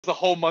the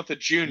whole month of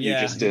June you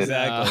just did.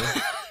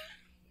 Exactly.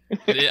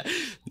 Yeah.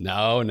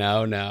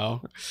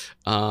 No.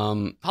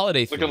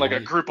 Holiday Looking like a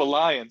group of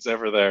lions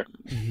over there.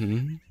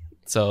 Mm-hmm.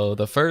 So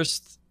the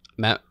first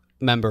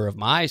member of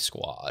my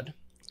squad.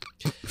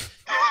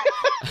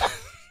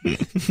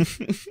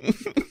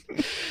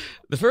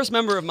 The first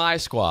member of my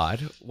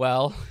squad,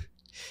 well,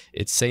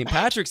 it's St.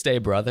 Patrick's Day,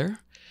 brother.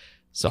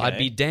 So Okay. I'd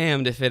be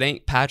damned if it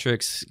ain't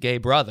Patrick's gay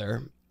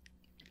brother,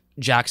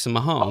 Jackson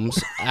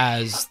Mahomes,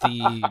 as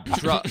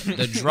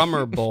the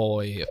drummer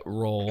boy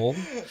role.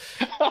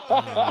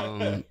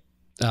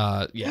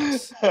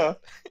 Yes. Yeah,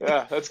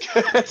 that's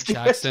good. That's good.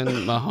 Jackson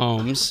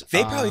Mahomes.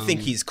 They probably think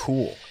he's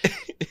cool.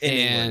 in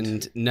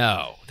England. And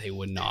no, they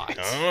would not.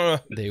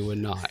 They would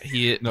not.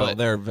 No,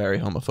 they're very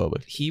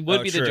homophobic. He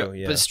would Oh, be true,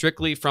 yeah. but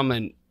strictly from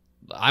an.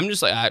 I'm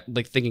just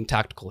like thinking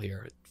tactical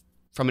here.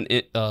 From an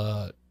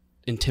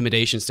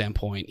intimidation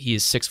standpoint, he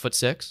is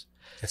 6'6",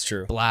 That's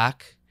true.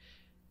 black,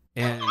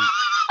 and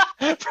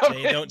They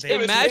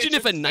imagine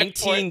if a Two 1910s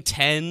like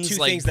things that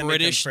make them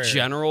British very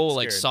general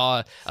like scared.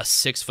 saw a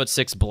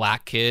 6'6"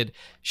 black kid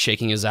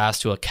shaking his ass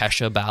to a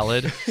Kesha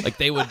ballad. Like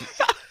they would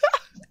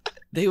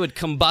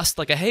combust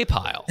like a hay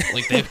pile.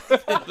 Like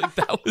like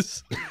that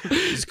was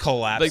just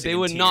collapsing. like they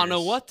would not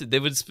know what to. They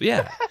would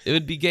it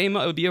would be game.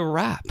 It would be a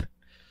rap.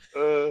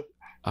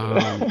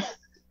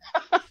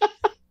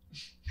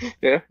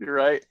 Yeah, you're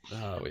right.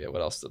 Oh yeah,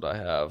 what else did I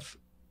have?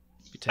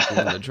 You taking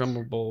in the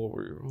drummer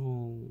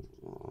bowl.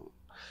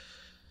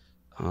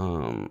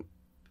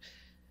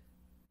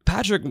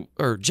 Patrick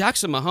or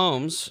Jackson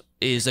Mahomes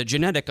is a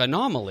genetic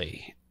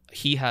anomaly.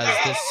 He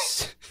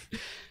has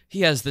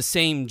the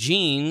same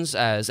genes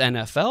as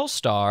NFL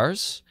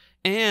stars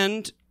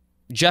and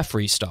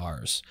Jeffree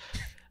stars.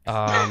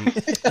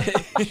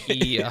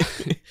 He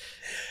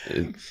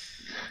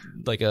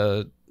like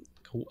a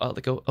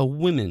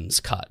women's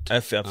cut. I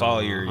follow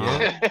your.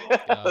 Yeah.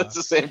 That's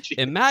the same.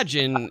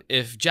 Imagine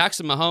if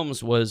Jackson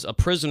Mahomes was a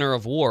prisoner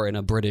of war in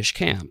a British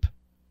camp.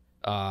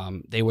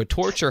 They would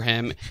torture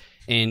him,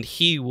 and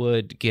he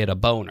would get a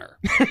boner.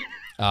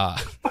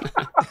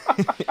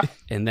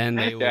 And then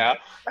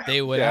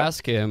they would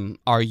ask him,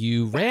 "Are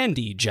you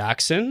Randy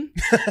Jackson?"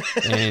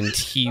 And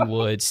he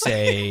would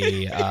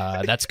say,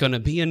 "That's going to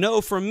be a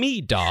no from me,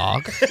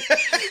 dog."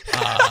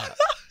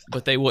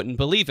 But they wouldn't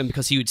believe him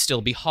because he would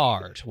still be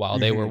hard while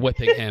they were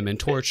whipping him and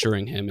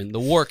torturing him in the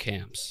war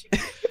camps.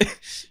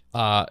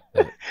 Yeah.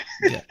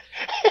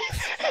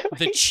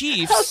 The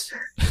Chiefs.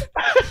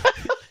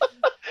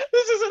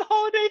 This isn't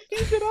holiday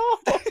themed at all.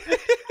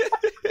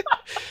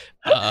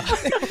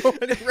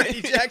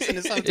 Randy Jackson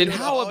is something. And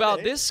how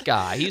about this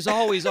guy? He's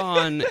always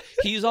on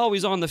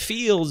the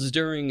fields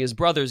during his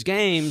brother's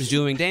games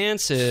doing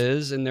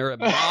dances, and they're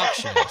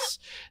obnoxious.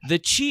 The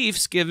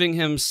Chiefs giving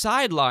him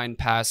sideline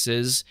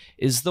passes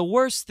is the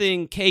worst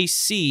thing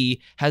KC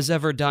has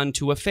ever done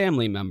to a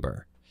family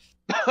member.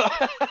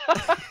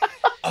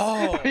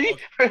 Oh,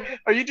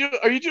 Are you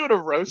doing a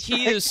roast?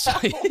 He's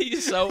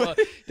so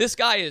this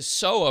guy is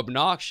so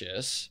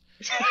obnoxious.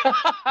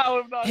 How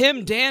about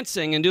Him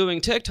dancing and doing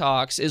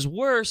TikToks is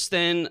worse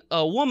than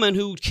a woman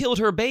who killed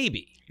her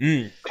baby.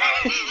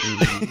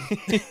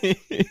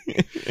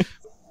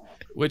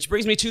 Which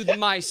brings me to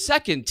my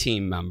second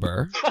team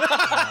member. Which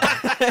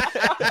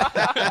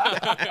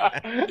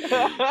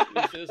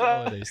is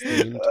holidays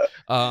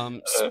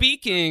themed.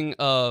 Speaking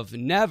of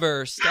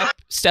never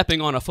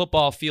stepping on a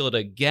football field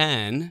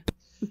again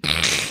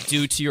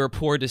due to your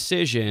poor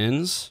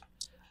decisions,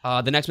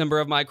 the next member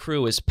of my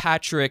crew is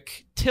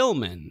Patrick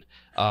Tillman.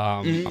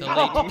 The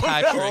late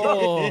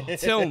Patrick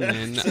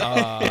Tillman.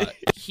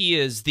 He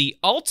is the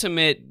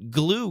ultimate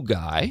glue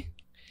guy.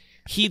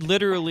 He'd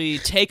literally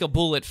take a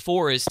bullet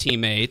for his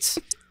teammates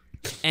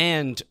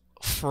and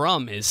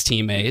from his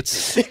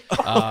teammates.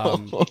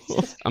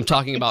 I'm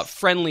talking about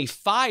friendly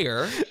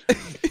fire,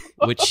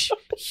 which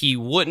he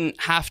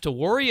wouldn't have to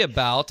worry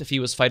about if he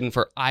was fighting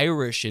for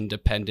Irish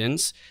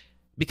independence,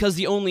 because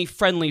the only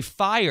friendly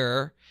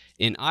fire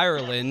in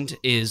Ireland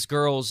is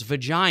girls'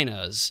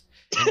 vaginas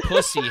and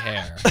pussy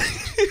hair.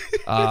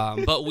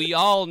 But we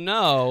all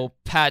know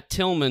Pat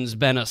Tillman's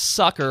been a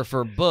sucker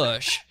for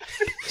Bush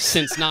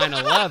since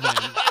 9/11.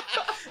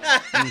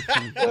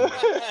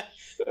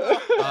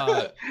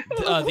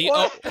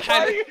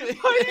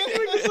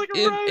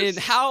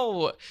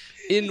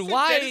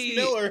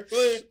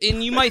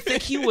 And you might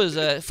think he was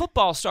a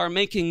football star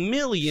making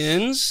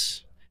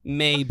millions,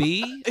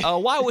 maybe.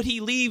 Why would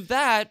he leave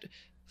that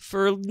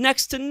for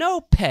next to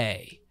no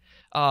pay?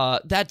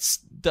 That's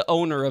the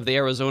owner of the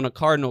Arizona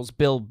Cardinals,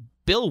 Bill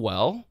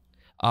Billwell.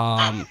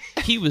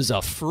 He was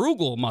a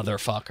frugal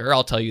motherfucker,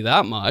 I'll tell you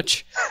that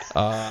much.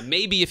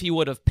 Maybe if he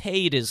would have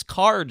paid his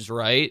cards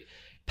right,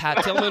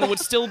 Pat Tillman would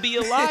still be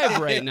alive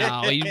right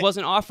now. He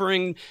wasn't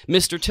offering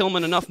Mr.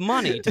 Tillman enough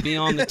money to be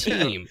on the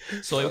team,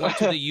 so he went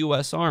to the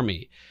U.S.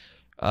 Army.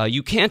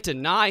 You can't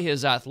deny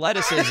his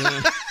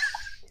athleticism.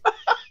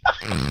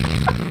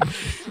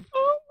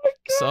 Oh my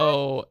God.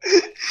 So,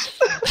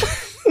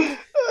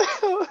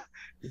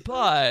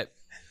 but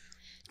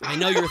I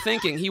know you're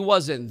thinking he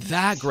wasn't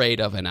that great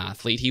of an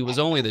athlete. He was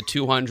only the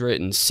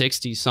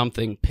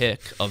 260-something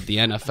pick of the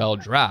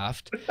NFL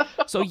draft.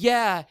 So,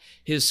 yeah,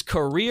 his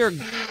career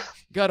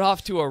got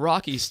off to a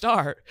rocky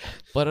start,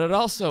 but it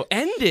also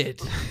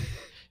ended.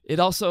 It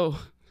also...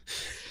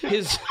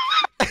 It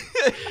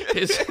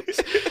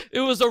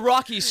was a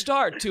rocky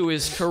start to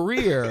his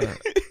career,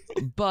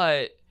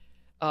 but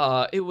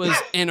it was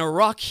an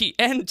rocky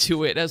end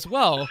to it as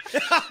well.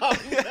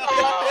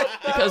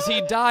 Because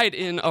he died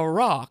in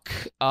Iraq,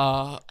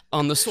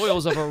 on the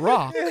soils of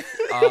Iraq,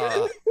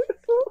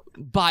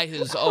 by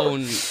his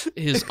own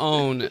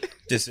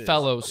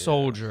fellow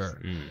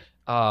soldier.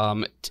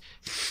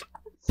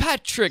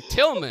 Patrick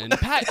Tillman.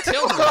 Pat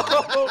Tillman.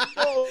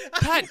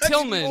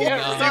 You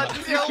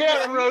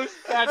can't roast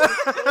Patrick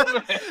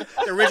Tillman.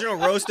 The original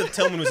roast of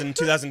Tillman was in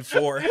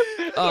 2004.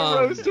 The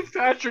roast of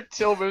Patrick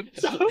Tillman.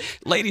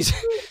 Ladies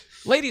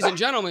and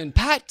gentlemen,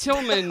 Pat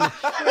Tillman,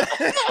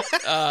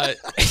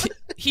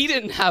 he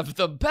didn't have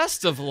the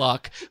best of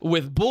luck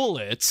with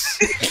bullets.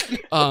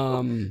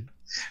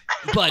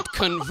 But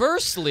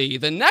conversely,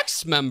 the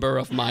next member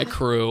of my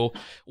crew,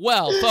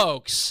 well,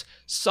 folks,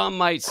 some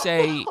might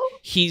say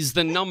he's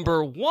the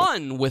number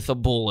one with a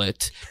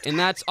bullet, and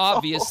that's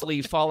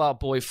obviously Fall Out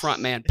Boy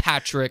frontman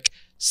Patrick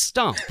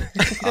Stump.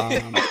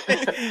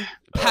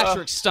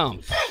 Patrick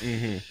Stump.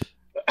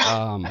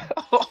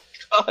 Oh,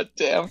 God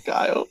damn,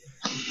 Kyle.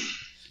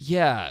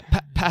 Yeah,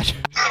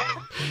 Patrick.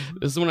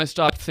 This is when I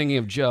stopped thinking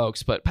of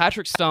jokes, but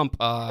Patrick Stump,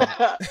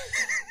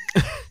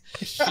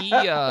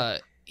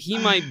 he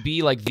might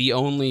be like the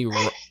only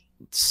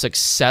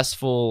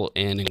successful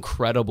and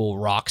incredible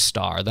rock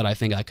star that I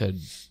think I could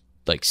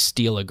like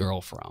steal a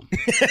girl from.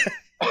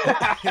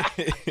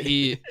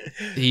 he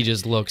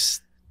just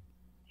looks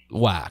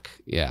whack,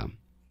 yeah.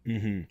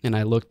 And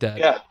I looked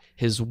at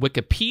his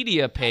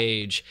Wikipedia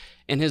page,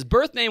 and his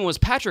birth name was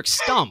Patrick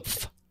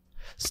Stumpf.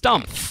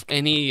 Stumpf,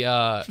 and he,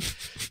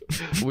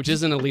 which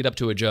isn't a lead up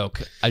to a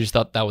joke. I just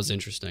thought that was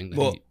interesting.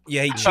 Well,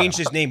 he changed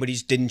his name, but he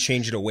didn't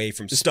change it away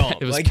from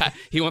Stump. It was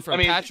he went from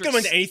Patrick. Come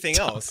into anything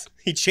else.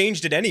 He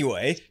changed it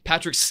anyway.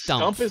 Patrick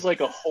Stump. Stump is like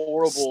a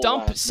horrible.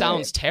 Stump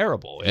sounds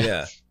terrible.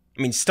 Yeah.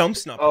 I mean,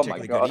 Stump's not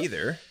particularly good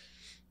either.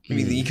 I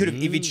mean, he could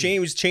have if he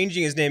was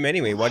changing his name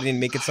anyway. Why didn't he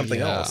make it something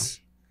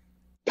else?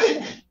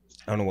 I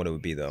don't know what it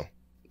would be though.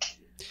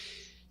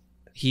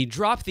 He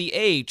dropped the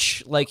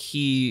H like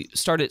he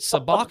started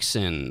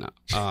Suboxone.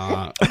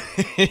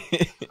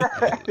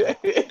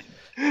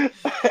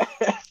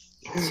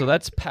 So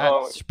that's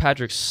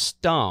Patrick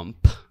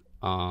Stump.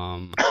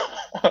 I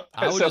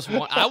would just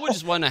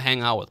want to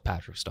hang out with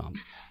Patrick Stump.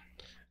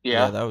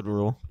 Yeah, that would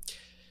rule.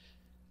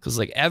 Because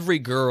like every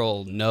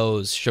girl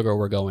knows Sugar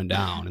We're Going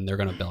Down, and they're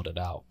gonna build it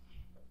out.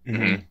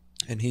 And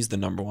he's the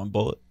number one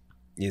bullet.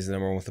 He's the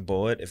number one with a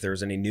bullet. If there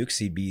was any nukes,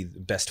 he'd be the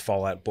best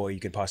Fallout Boy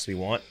you could possibly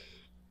want.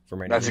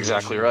 That's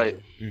exactly right.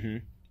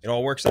 It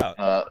all works out.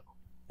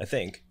 I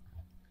think.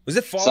 Was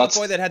it Fall Out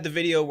Boy that had the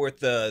video with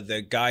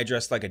the guy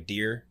dressed like a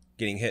deer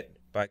getting hit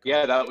by a car?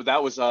 Yeah,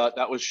 that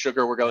was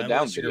Sugar We're Going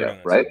Down video,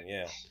 right?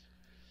 Yeah.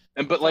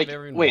 And but like,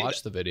 wait,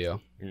 watch the video.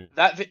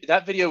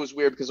 That video was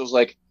weird because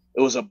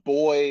it was a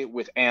boy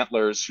with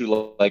antlers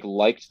who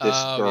liked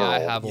this girl. Yeah, I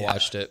have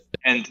watched it.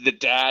 And the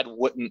dad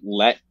wouldn't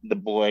let the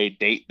boy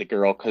date the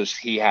girl because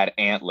he had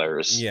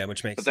antlers. Yeah,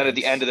 which makes sense. But then at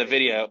the end of the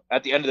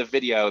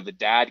video, the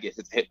dad gets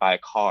hit by a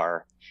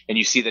car, and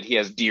you see that he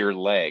has deer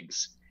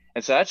legs.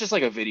 And so that's just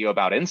like a video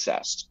about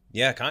incest.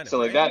 Yeah, kind of. So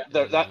like that,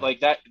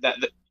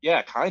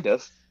 yeah, kind of.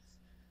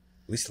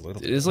 At least a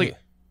little bit. It is like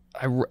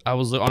I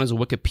was on his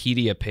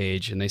Wikipedia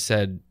page, and they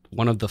said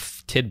one of the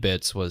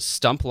tidbits was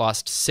Stump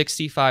lost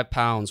 65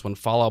 pounds when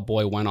Fall Out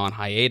Boy went on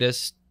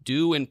hiatus,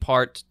 due in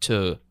part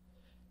to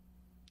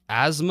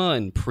asthma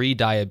and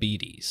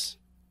pre-diabetes,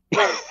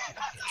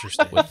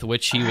 interesting, with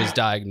which he was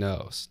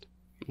diagnosed.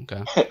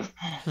 Okay.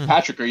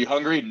 Patrick, are you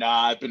hungry?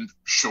 Nah, I've been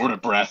short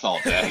of breath all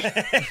day.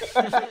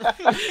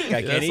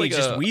 Guy can't eat,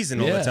 just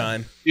wheezing all the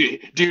time.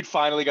 Dude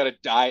finally got a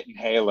diet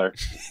inhaler.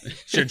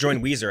 Should have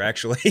joined Weezer,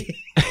 actually.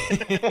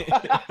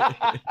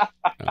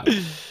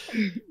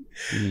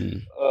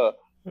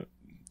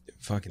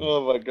 Fucking.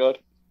 Oh my god.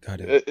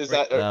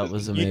 That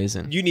was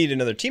amazing. You need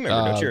another team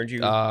member, don't you?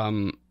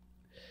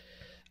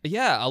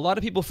 Yeah, a lot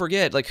of people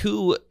forget like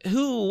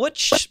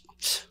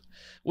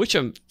which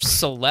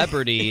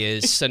celebrity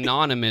is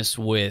synonymous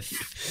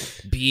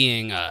with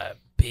being a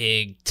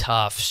big,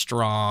 tough,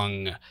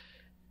 strong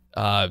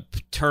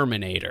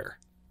Terminator.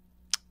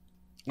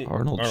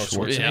 Arnold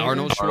Schwarzenegger. Yeah,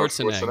 Arnold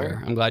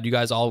Schwarzenegger. I'm glad you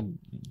guys all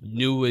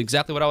knew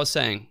exactly what I was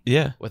saying.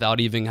 Yeah, without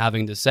even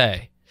having to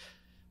say.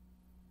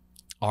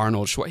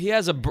 Arnold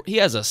Schwarzenegger. He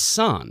has a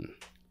son.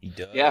 He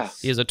does. Yeah.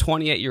 He has a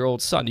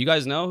 28-year-old son. Do you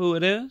guys know who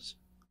it is?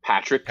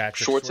 Patrick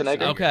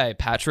Schwarzenegger. Okay,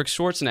 Patrick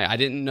Schwarzenegger. I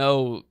didn't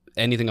know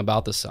anything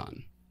about the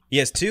son. He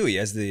has two. He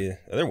has the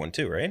other one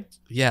too, right?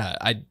 Yeah,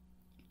 I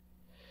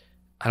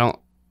don't.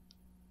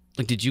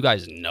 Like, did you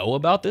guys know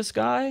about this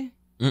guy?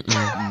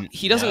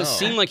 He doesn't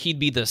seem like he'd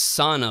be the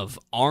son of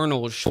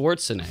Arnold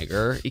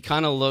Schwarzenegger. He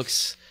kind of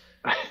looks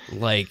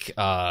like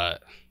I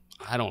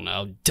I don't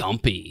know,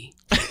 dumpy.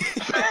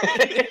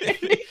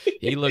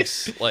 He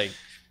looks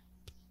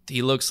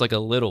like a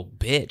little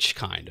bitch,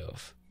 kind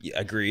of. Yeah,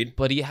 agreed.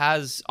 But he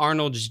has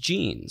Arnold's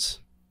genes.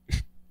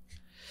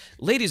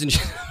 Ladies and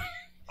gentlemen,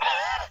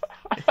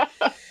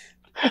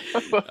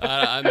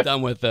 I'm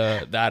done with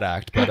that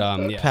act. But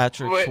yeah,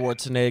 Patrick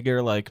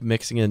Schwarzenegger like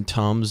mixing in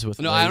Tums with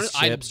Lay's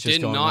chips. I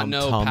did not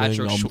know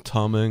Patrick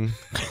Tumming.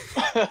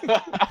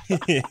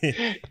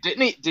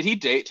 Did he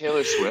date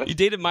Taylor Swift? He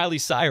dated Miley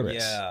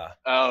Cyrus. Yeah.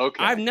 Oh,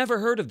 okay. I've never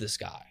heard of this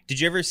guy.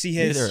 Did you ever see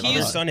his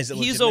other son?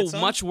 He's a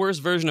much worse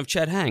version of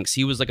Chet Hanks.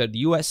 He was like a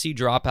USC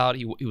dropout.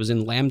 He was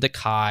in Lambda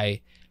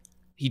Chi.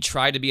 He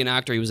tried to be an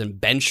actor. He was in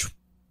Bench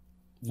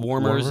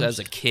Warmers as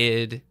a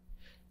kid.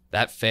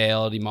 That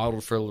failed. He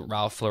modeled for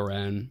Ralph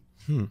Lauren.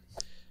 Did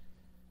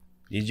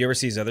you ever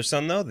see his other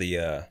son though,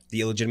 the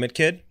illegitimate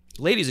kid?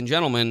 Ladies and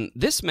gentlemen,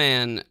 this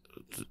man,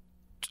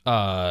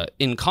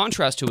 in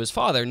contrast to his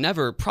father,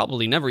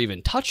 probably never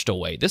even touched a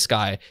weight. This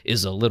guy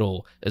is a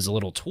little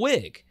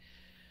twig.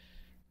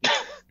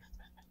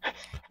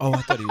 Oh,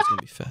 I thought he was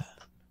gonna be fat.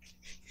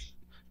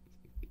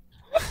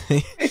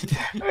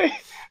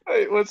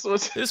 Wait,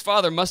 what's His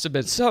father must have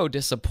been so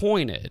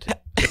disappointed.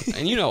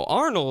 And you know,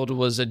 Arnold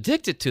was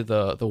addicted to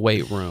the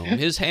weight room.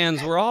 His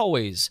hands were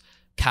always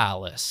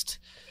calloused.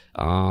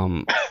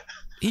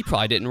 He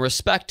probably didn't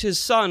respect his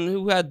son,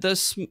 who had the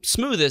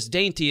smoothest,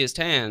 daintiest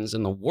hands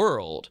in the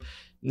world.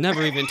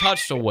 Never even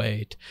touched a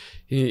weight.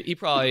 He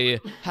probably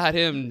had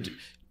him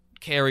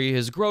carry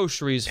his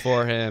groceries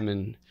for him,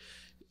 and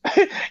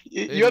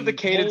you have the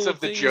cadence of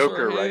the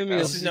Joker right now.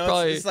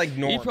 It's like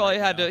normal.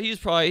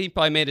 He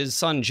probably made his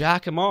son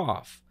jack him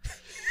off.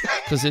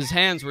 Because his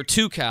hands were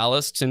too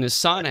calloused and his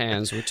son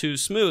hands were too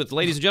smooth.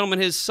 Ladies and gentlemen,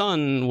 his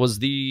son was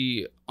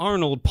the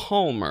Arnold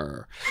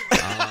Palmer.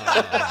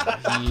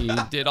 He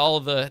did all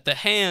of the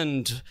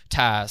hand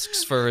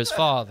tasks for his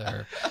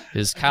father,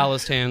 his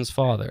calloused hands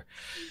father.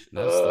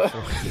 That's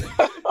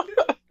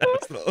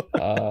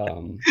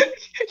the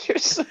You're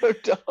so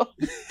dumb.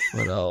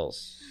 What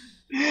else?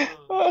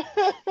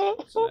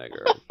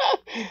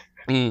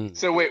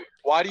 So wait,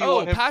 why do you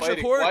want him Patrick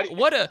fighting?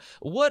 What a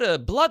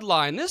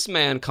bloodline this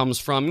man comes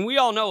from. We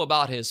all know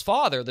about his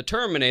father, the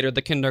Terminator,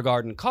 the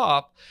kindergarten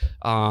cop.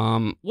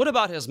 What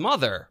about his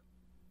mother?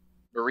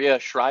 Maria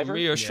Shriver?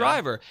 Maria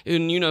Shriver.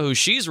 And you know who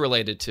she's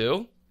related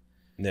to?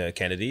 The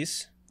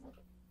Kennedys.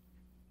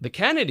 The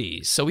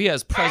Kennedys. So he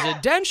has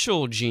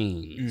presidential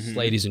genes,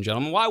 ladies and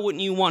gentlemen. Why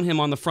wouldn't you want him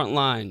on the front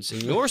lines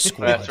in your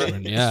squadron?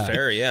 Right. Yeah. It's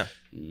fair, yeah.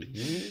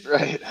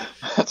 Right.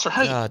 That's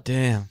right. God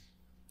damn.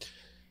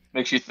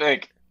 Makes you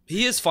think.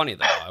 He is funny,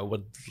 though. I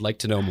would like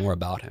to know more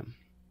about him.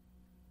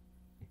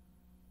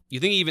 You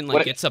think he even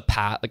gets a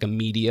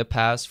media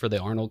pass for the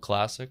Arnold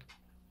Classic?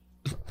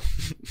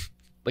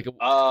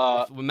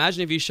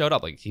 Imagine if he showed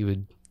up, he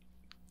would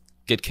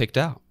get kicked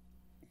out.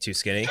 Too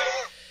skinny.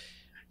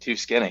 Too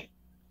skinny.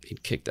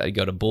 He'd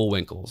go to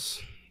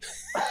Bullwinkle's,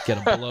 get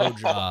a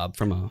blowjob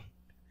from a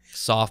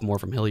sophomore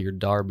from Hilliard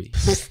Derby.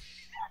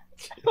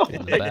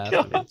 In the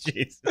bathroom.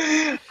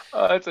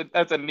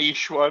 That's a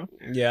niche one.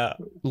 Yeah.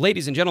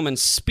 Ladies and gentlemen,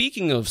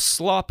 speaking of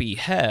sloppy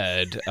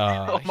head,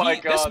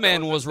 this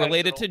man was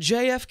related to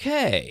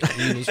JFK.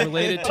 He was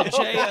related to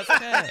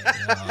JFK.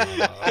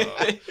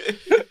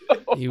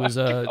 He was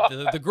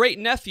the great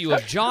nephew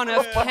of John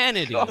F.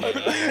 Kennedy. What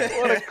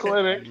a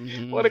clinic.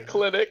 What a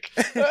clinic.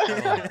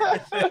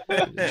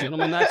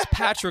 Gentlemen, that's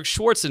Patrick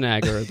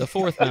Schwarzenegger, the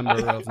fourth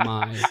member of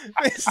my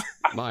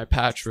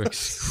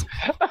Patricks.